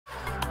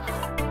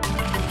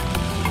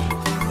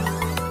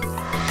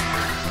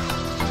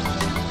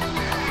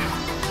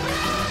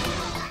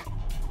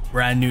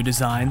Brand new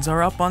designs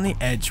are up on the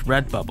Edge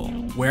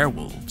Redbubble,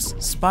 werewolves,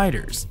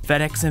 spiders,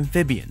 FedEx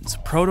amphibians,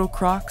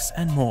 proto-crocs,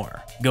 and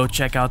more. Go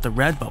check out the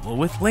Redbubble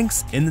with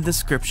links in the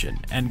description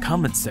and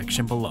comment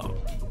section below.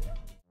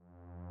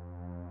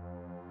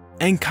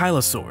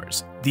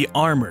 Ankylosaurs, the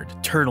armored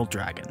turtle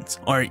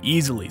dragons, are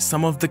easily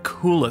some of the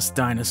coolest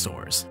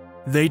dinosaurs.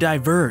 They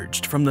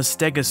diverged from the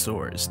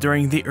Stegosaurs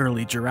during the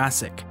early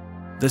Jurassic.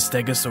 The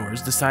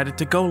Stegosaurs decided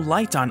to go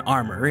light on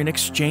armor in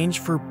exchange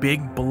for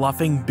big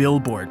bluffing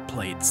billboard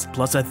plates,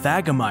 plus a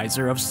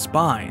thagomizer of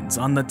spines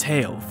on the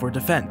tail for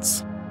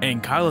defense.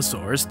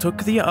 Ankylosaurs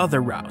took the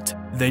other route.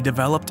 They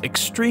developed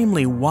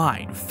extremely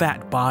wide,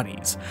 fat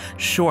bodies,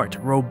 short,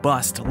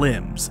 robust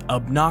limbs,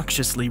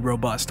 obnoxiously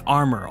robust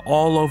armor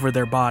all over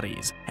their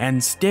bodies,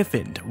 and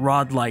stiffened,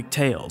 rod-like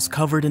tails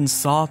covered in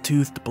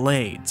saw-toothed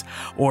blades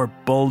or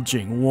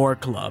bulging war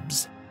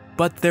clubs.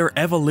 But their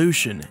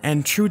evolution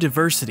and true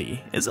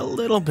diversity is a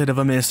little bit of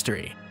a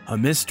mystery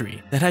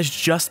that has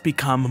just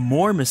become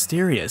more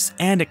mysterious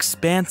and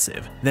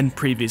expansive than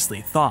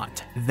previously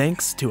thought,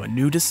 thanks to a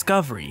new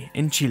discovery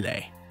in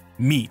Chile.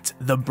 Meet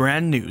the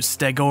brand new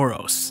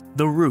Stegouros,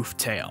 the roof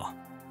tail.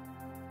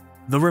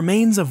 The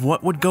remains of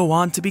what would go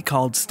on to be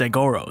called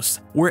Stegouros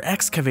were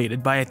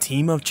excavated by a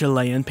team of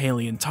Chilean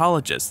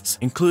paleontologists,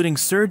 including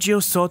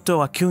Sergio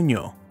Soto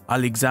Acuño,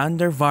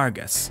 Alexander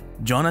Vargas,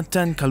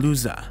 Jonathan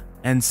Caluza,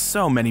 and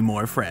so many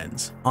more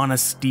friends, on a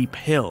steep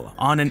hill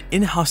on an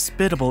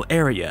inhospitable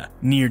area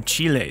near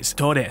Chile's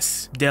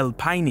Torres del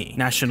Paine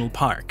National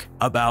Park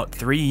about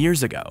 3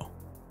 years ago.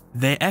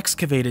 They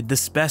excavated the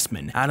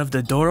specimen out of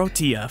the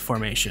Dorotea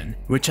Formation,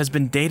 which has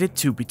been dated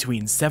to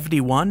between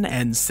 71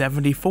 and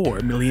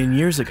 74 million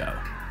years ago,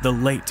 the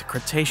late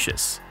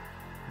Cretaceous.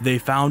 They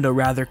found a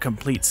rather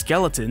complete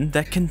skeleton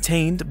that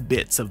contained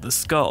bits of the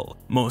skull,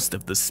 most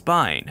of the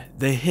spine,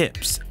 the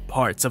hips,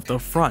 parts of the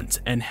front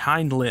and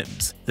hind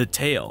limbs, the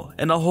tail,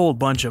 and a whole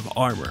bunch of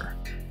armor.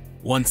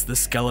 Once the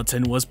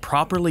skeleton was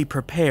properly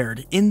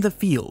prepared in the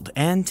field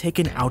and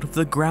taken out of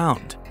the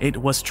ground, it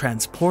was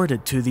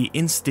transported to the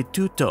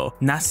Instituto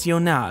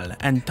Nacional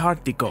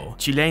Antártico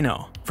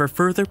Chileno for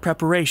further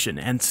preparation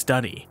and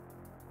study.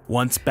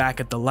 Once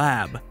back at the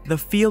lab, the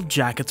field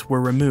jackets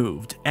were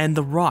removed and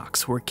the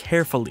rocks were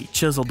carefully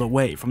chiseled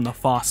away from the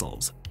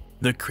fossils.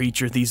 The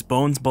creature these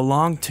bones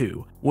belonged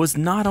to was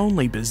not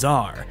only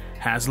bizarre,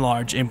 has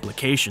large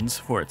implications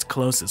for its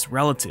closest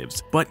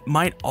relatives, but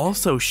might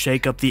also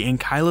shake up the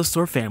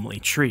ankylosaur family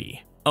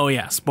tree. Oh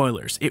yeah,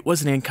 spoilers, it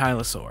was an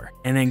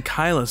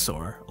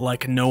ankylosaur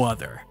like no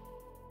other.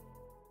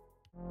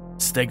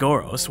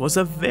 Stegouros was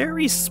a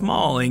very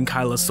small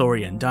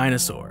ankylosaurian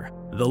dinosaur.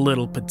 The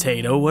little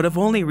potato would have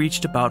only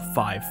reached about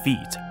 5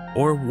 feet,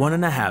 or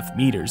 1.5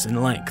 meters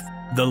in length.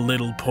 The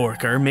little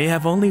porker may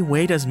have only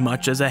weighed as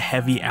much as a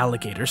heavy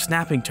alligator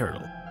snapping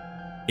turtle.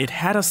 It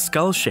had a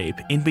skull shape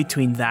in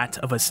between that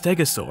of a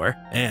stegosaur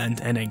and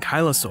an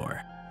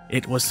ankylosaur.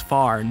 It was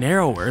far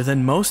narrower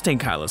than most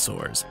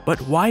ankylosaurs,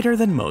 but wider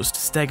than most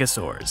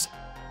stegosaurs.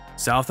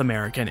 South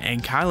American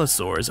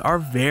ankylosaurs are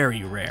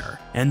very rare,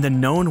 and the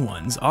known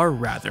ones are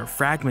rather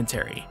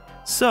fragmentary.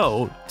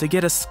 So, to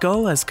get a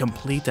skull as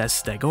complete as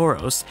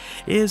Stegouros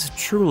is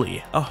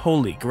truly a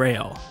holy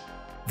grail.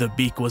 The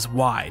beak was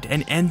wide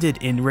and ended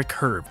in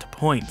recurved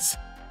points.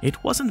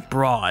 It wasn't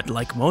broad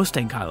like most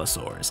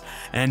ankylosaurs,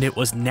 and it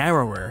was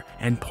narrower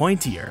and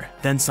pointier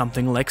than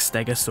something like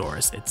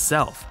Stegosaurus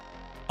itself.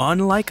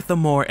 Unlike the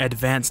more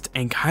advanced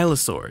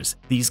ankylosaurs,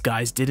 these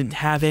guys didn't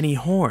have any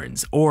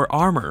horns or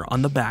armor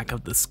on the back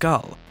of the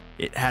skull.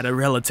 It had a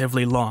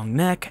relatively long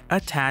neck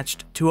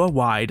attached to a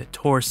wide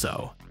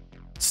torso.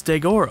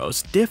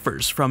 Stegouros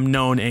differs from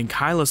known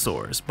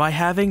ankylosaurs by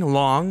having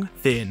long,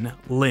 thin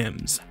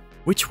limbs,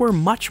 which were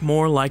much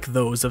more like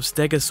those of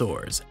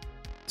stegosaurs.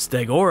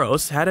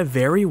 Stegouros had a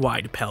very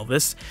wide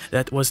pelvis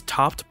that was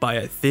topped by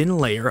a thin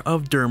layer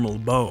of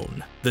dermal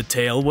bone. The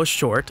tail was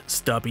short,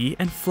 stubby,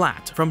 and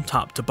flat from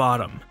top to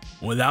bottom.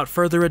 Without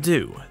further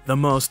ado, the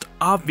most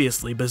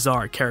obviously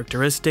bizarre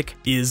characteristic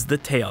is the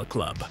tail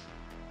club.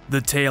 The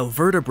tail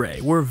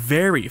vertebrae were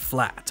very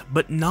flat,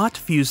 but not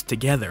fused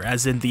together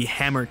as in the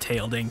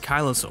hammer-tailed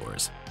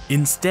ankylosaurs.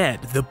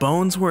 Instead, the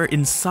bones were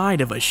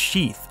inside of a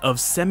sheath of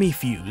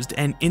semi-fused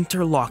and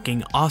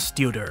interlocking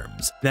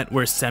osteoderms that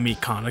were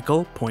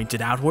semi-conical, pointed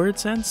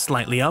outwards and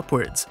slightly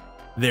upwards.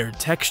 Their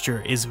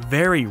texture is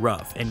very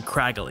rough and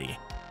craggly.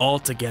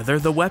 Altogether,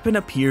 the weapon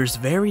appears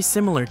very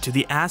similar to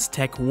the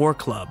Aztec war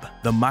club,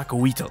 the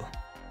macuitl.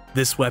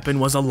 This weapon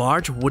was a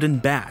large wooden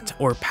bat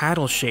or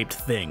paddle-shaped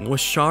thing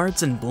with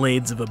shards and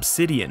blades of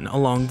obsidian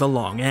along the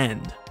long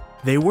end.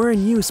 They were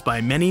in use by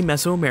many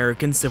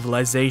Mesoamerican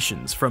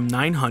civilizations from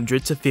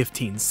 900 to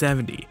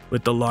 1570,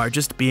 with the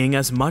largest being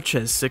as much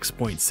as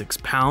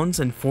 6.6 pounds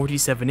and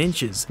 47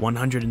 inches,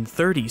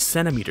 130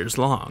 centimeters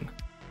long.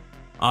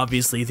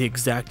 Obviously, the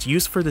exact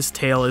use for this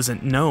tail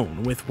isn't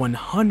known with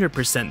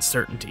 100%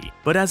 certainty,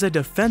 but as a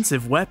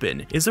defensive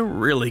weapon is a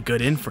really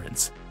good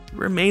inference. It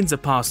remains a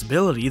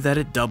possibility that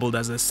it doubled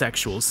as a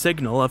sexual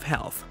signal of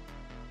health.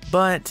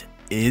 But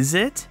is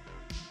it?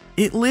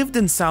 It lived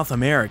in South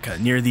America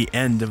near the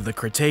end of the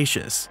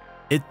Cretaceous.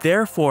 It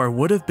therefore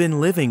would have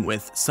been living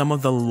with some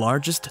of the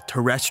largest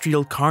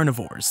terrestrial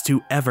carnivores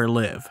to ever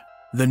live.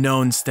 The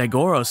known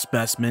Stegouros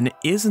specimen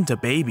isn't a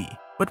baby,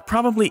 but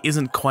probably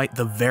isn't quite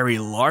the very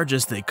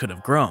largest they could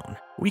have grown.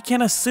 We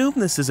can assume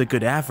this is a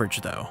good average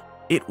though.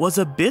 It was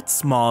a bit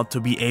small to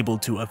be able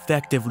to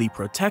effectively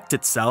protect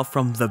itself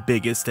from the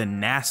biggest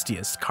and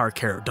nastiest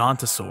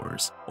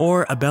Carcharodontosaurs,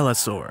 or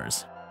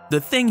abelisaurs. The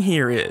thing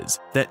here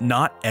is that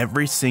not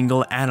every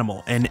single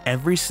animal and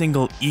every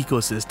single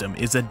ecosystem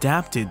is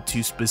adapted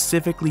to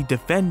specifically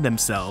defend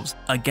themselves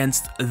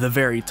against the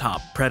very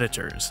top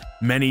predators.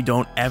 Many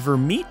don't ever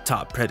meet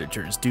top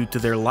predators due to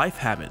their life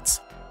habits.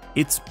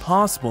 It's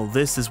possible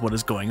this is what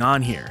is going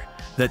on here,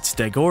 that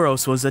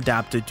Stegouros was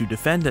adapted to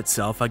defend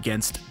itself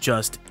against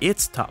just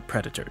its top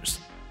predators.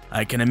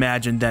 I can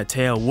imagine that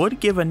tail would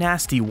give a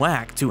nasty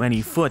whack to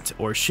any foot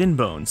or shin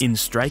bones in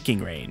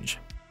striking range.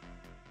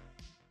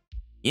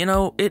 You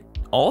know, it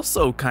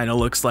also kinda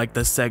looks like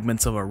the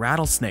segments of a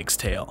rattlesnake's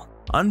tail.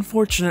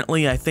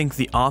 Unfortunately, I think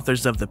the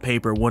authors of the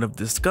paper would have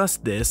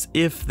discussed this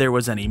if there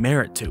was any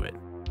merit to it.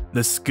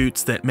 The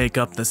scutes that make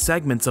up the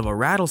segments of a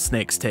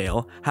rattlesnake's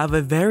tail have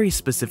a very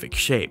specific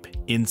shape,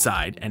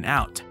 inside and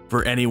out.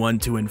 For anyone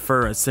to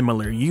infer a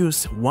similar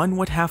use, one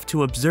would have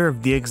to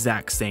observe the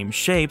exact same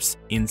shapes,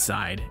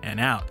 inside and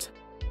out.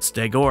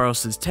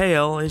 Stegouros'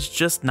 tail is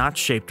just not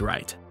shaped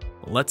right.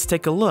 Let's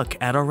take a look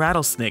at a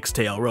rattlesnake's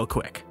tail real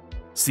quick.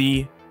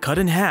 See, cut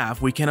in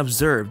half, we can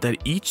observe that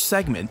each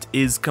segment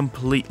is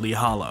completely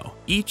hollow.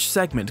 Each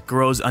segment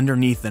grows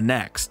underneath the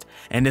next,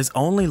 and is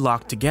only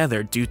locked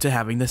together due to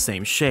having the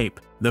same shape.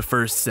 The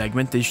first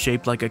segment is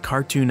shaped like a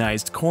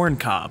cartoonized corn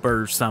cob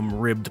or some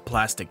ribbed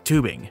plastic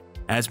tubing.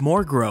 As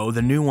more grow,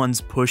 the new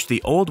ones push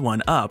the old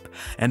one up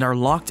and are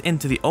locked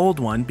into the old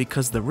one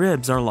because the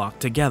ribs are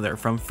locked together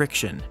from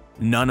friction.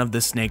 None of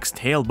the snake's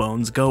tail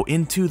bones go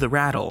into the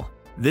rattle.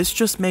 This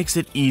just makes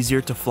it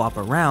easier to flop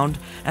around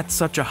at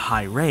such a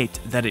high rate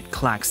that it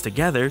clacks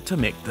together to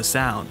make the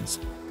sounds.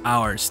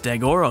 Our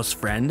Stegouros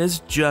friend is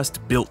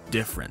just built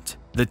different.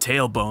 The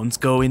tail bones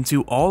go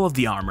into all of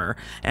the armor,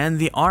 and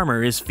the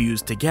armor is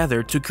fused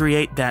together to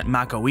create that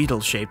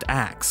macoidal-shaped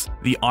axe.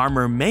 The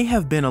armor may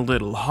have been a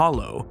little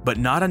hollow, but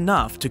not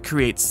enough to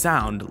create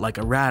sound like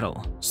a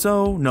rattle,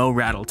 so no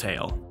rattle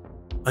tail.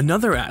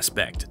 Another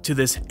aspect to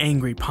this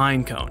angry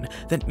pine cone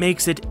that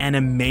makes it an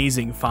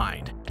amazing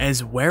find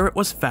is where it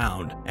was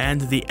found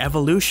and the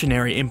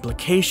evolutionary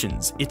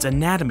implications its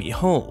anatomy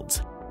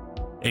holds.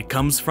 It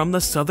comes from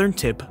the southern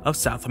tip of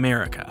South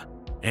America.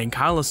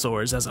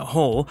 Ankylosaurs as a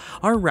whole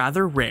are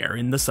rather rare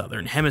in the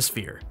southern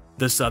hemisphere.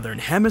 The southern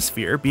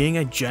hemisphere being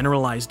a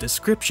generalized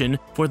description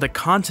for the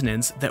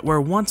continents that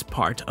were once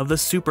part of the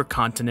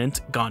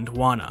supercontinent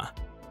Gondwana.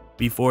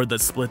 Before the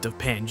split of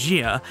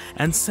Pangaea,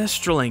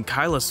 ancestral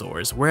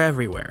ankylosaurs were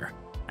everywhere.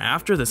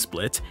 After the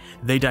split,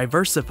 they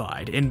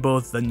diversified in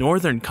both the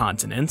northern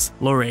continents,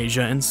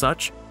 Laurasia and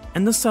such,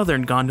 and the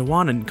southern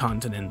Gondwanan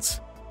continents.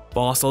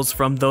 Fossils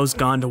from those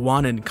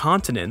Gondwanan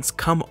continents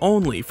come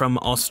only from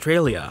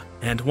Australia,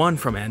 and one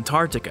from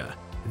Antarctica.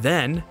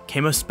 Then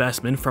came a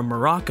specimen from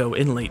Morocco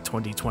in late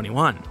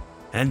 2021,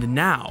 and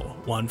now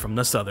one from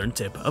the southern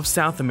tip of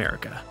South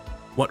America.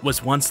 What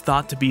was once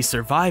thought to be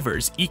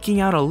survivors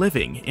eking out a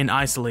living in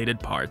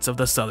isolated parts of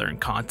the southern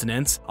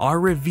continents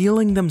are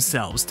revealing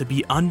themselves to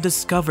be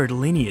undiscovered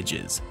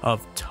lineages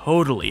of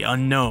totally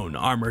unknown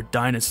armored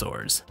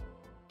dinosaurs.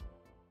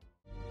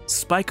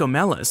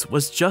 Spicomelus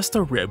was just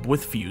a rib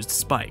with fused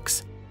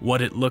spikes.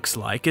 What it looks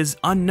like is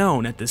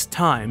unknown at this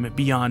time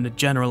beyond a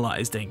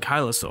generalized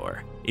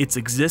ankylosaur. Its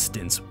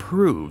existence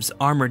proves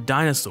armored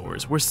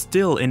dinosaurs were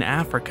still in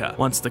Africa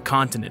once the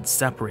continents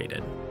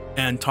separated.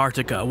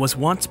 Antarctica was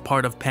once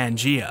part of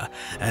Pangaea,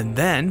 and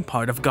then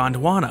part of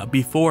Gondwana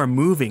before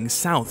moving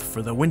south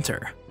for the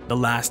winter. The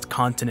last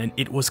continent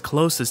it was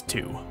closest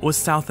to was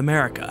South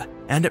America,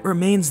 and it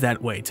remains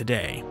that way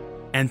today.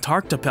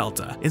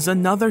 Antarctopelta is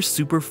another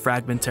super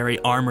fragmentary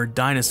armored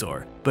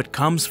dinosaur, but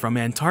comes from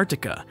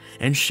Antarctica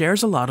and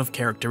shares a lot of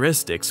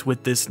characteristics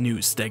with this new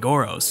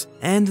Stegouros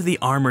and the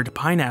armored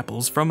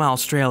pineapples from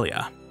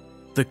Australia.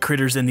 The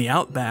critters in the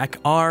outback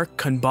are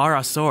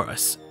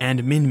Conbarasaurus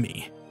and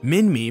Minmi.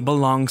 Minmi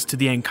belongs to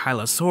the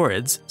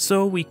ankylosaurids,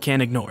 so we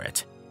can't ignore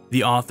it.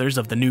 The authors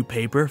of the new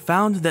paper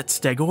found that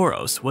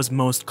Stegouros was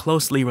most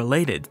closely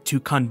related to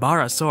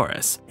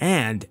Conbarasaurus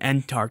and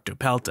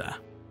Antarctopelta.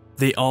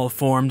 They all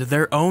formed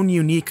their own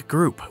unique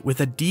group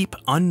with a deep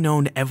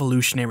unknown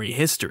evolutionary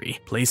history,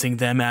 placing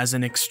them as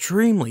an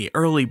extremely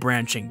early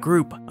branching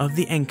group of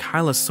the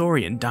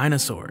ankylosaurian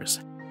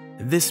dinosaurs.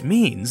 This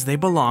means they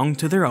belong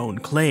to their own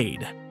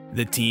clade.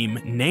 The team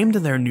named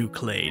their new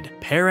clade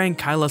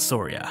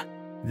Parankylosauria.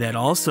 That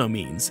also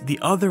means the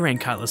other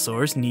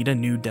ankylosaurs need a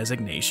new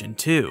designation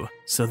too,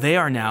 so they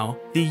are now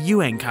the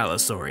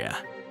Euankylosauria.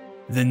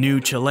 The new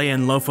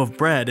Chilean loaf of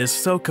bread is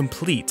so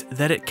complete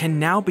that it can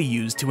now be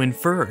used to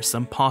infer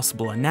some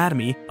possible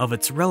anatomy of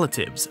its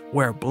relatives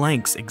where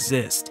blanks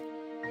exist.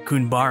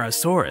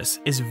 Conbarasaurus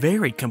is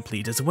very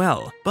complete as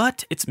well,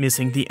 but it's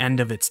missing the end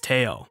of its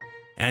tail.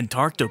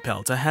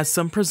 Antarctopelta has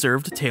some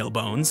preserved tail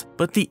bones,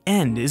 but the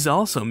end is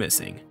also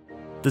missing.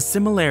 The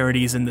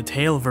similarities in the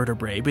tail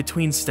vertebrae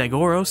between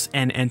Stegouros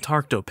and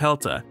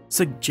Antarctopelta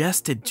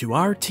suggested to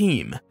our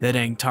team that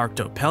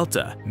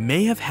Antarctopelta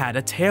may have had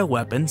a tail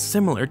weapon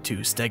similar to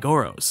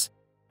Stegouros.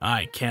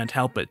 I can't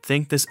help but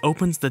think this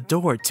opens the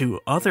door to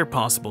other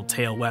possible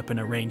tail weapon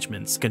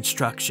arrangements,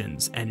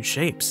 constructions, and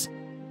shapes.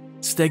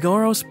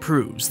 Stegouros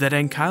proves that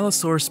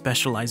ankylosaur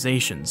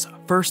specializations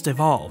first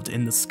evolved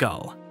in the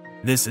skull.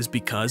 This is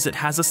because it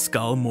has a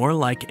skull more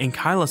like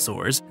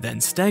ankylosaurs than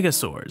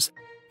stegosaurs,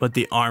 but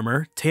the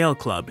armor, tail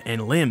club,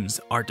 and limbs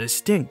are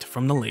distinct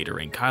from the later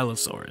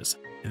ankylosaurs.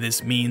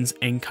 This means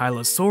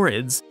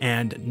ankylosaurids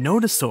and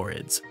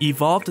nodosaurids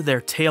evolved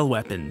their tail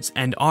weapons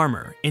and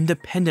armor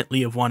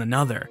independently of one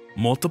another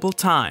multiple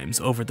times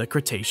over the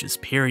Cretaceous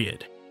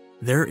period.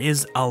 There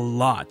is a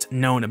lot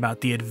known about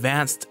the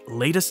advanced,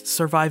 latest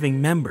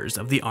surviving members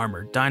of the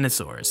armored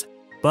dinosaurs,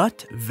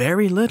 but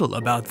very little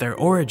about their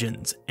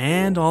origins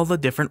and all the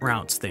different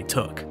routes they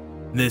took.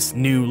 This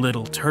new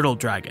little turtle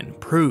dragon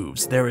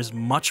proves there is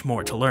much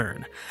more to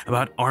learn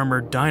about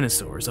armored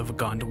dinosaurs of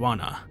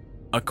Gondwana.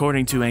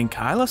 According to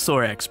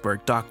ankylosaur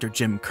expert Dr.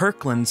 Jim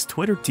Kirkland's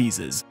Twitter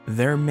teases,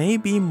 there may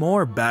be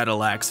more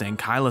battle axe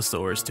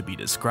ankylosaurs to be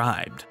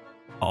described.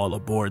 All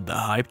aboard the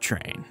hype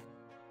train.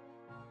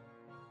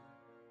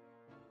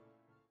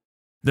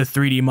 The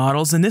 3D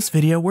models in this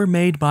video were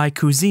made by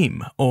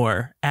Kuzim,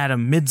 or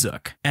Adam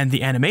Midzuk, and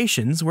the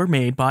animations were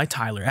made by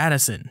Tyler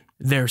Addison.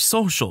 Their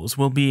socials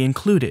will be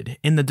included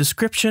in the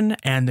description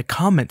and the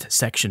comment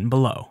section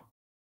below.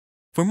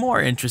 For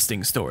more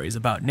interesting stories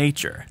about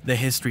nature, the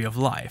history of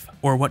life,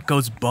 or what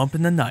goes bump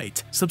in the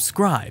night,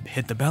 subscribe,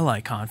 hit the bell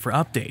icon for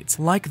updates,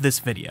 like this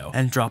video,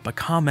 and drop a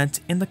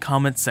comment in the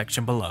comment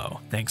section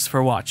below. Thanks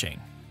for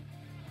watching.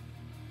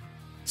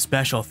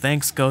 Special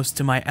thanks goes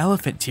to my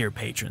elephant tier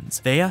patrons,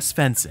 Thea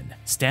Svensson,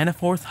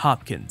 Staniforth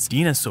Hopkins,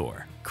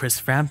 Dinosaur, Chris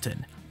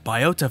Frampton,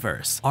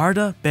 Biotaverse,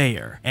 Arda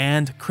Bayer,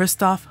 and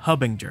Christoph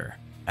Hubbinger,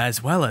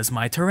 as well as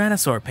my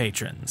Tyrannosaur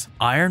patrons,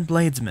 Iron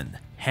Bladesman,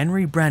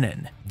 Henry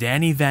Brennan,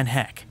 Danny Van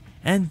Heck,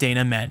 and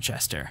Dana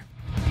Manchester.